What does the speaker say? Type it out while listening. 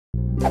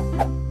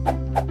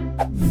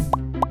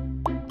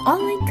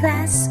Online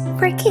class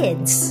for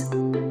kids.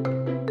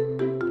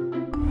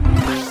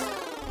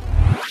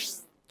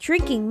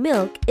 Drinking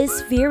milk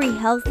is very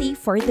healthy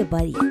for the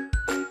body.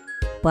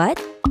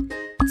 But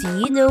do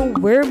you know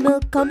where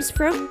milk comes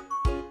from?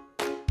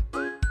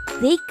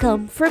 They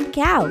come from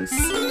cows.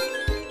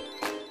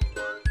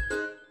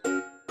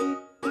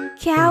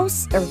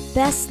 Cows are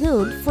best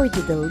known for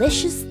the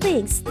delicious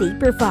things they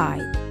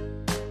provide,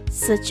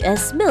 such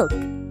as milk,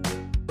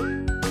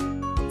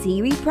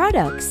 dairy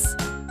products,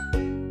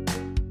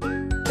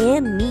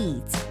 and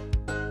meat.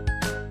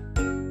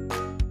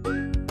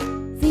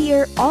 They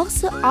are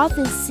also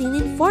often seen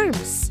in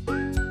farms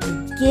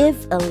and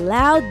give a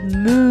loud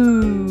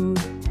moo.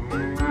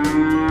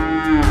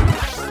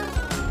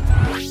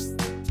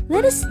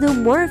 Let us know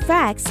more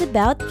facts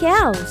about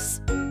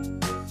cows.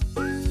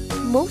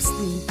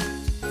 Mostly,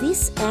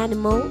 this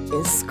animal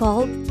is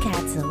called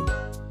cattle.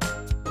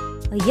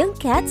 A young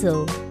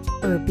cattle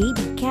or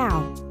baby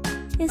cow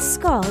is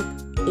called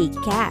a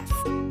calf.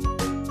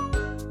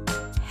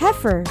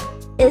 Heifer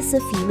is a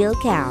female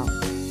cow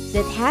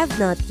that have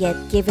not yet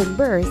given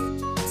birth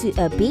to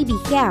a baby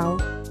cow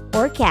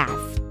or calf,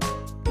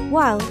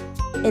 while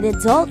an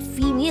adult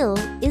female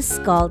is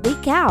called a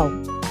cow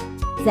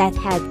that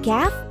had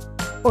calf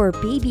or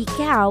baby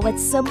cow at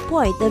some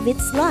point of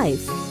its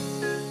life.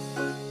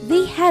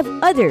 They have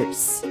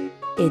udders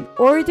in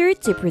order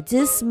to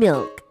produce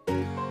milk.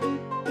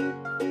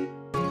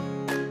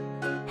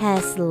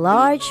 Has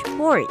large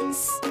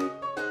horns.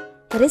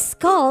 It is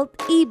called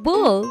a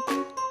bull.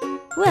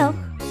 Well,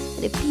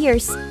 it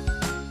appears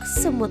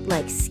somewhat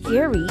like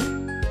scary.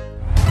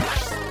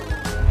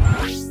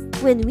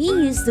 When we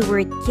use the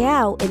word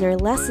cow in our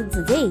lesson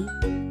today,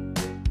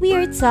 we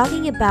are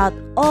talking about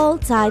all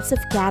types of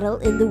cattle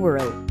in the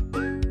world.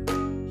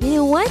 You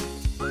know what?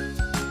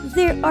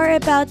 There are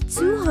about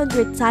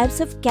 200 types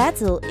of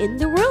cattle in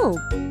the world.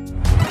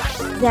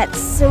 That's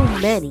so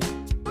many.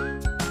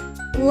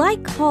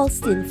 Like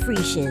Holstein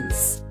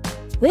Friesians,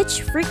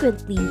 which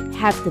frequently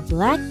have the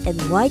black and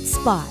white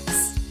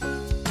spots.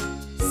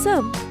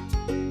 Some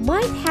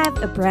might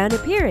have a brown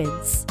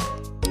appearance,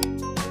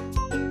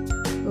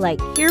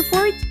 like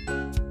Hereford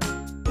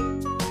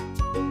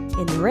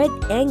and Red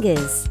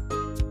Angus.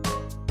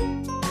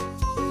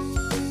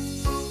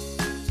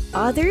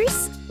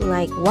 Others,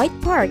 like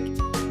White Park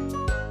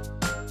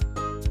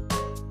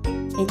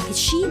and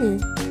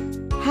Kashina,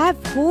 have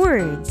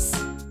horns.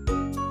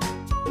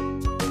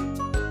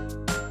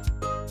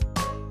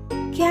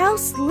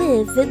 Cows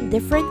live in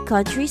different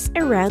countries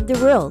around the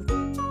world.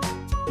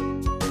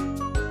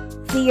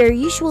 They are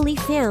usually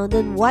found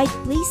in wide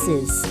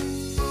places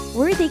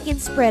where they can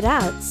spread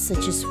out,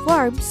 such as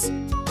farms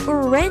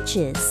or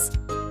ranches,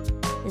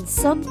 and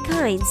some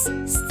kinds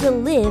still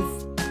live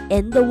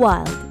in the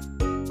wild.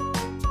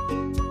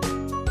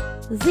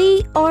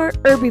 They are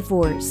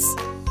herbivores.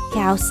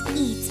 Cows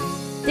eat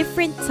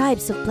different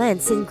types of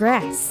plants and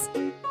grass.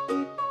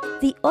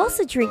 They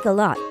also drink a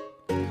lot.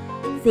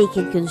 They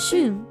can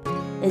consume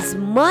as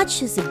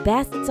much as a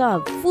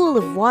bathtub full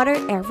of water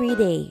every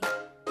day.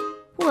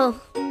 Well,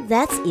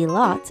 that's a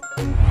lot.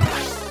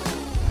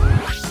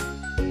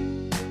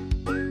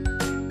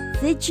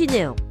 Did you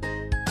know?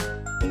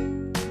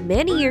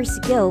 Many years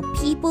ago,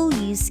 people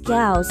used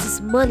cows as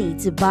money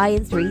to buy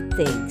and trade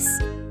things.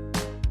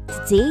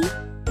 Today,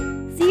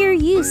 they are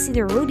used in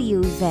a rodeo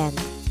event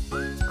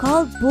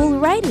called bull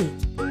riding,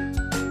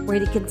 where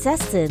the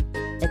contestant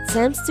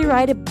attempts to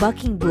ride a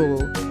bucking bull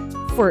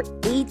for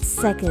 8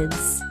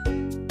 seconds.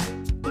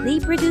 They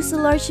produce a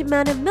large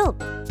amount of milk.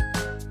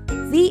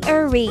 They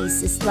are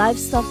raised as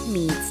livestock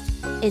meat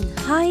and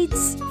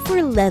hides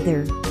for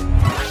leather.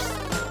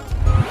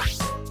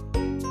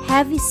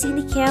 Have you seen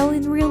a cow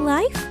in real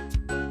life?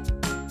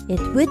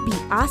 It would be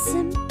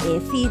awesome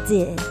if you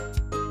did.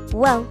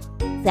 Well,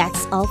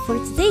 that's all for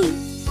today.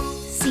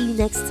 See you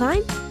next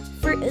time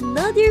for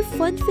another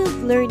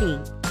fun-filled learning,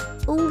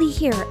 only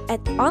here at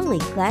Online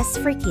Class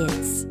for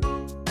Kids.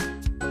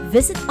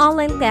 Visit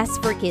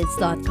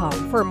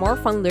onlineclassforkids.com for more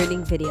fun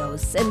learning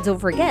videos, and don't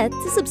forget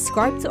to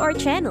subscribe to our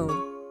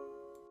channel.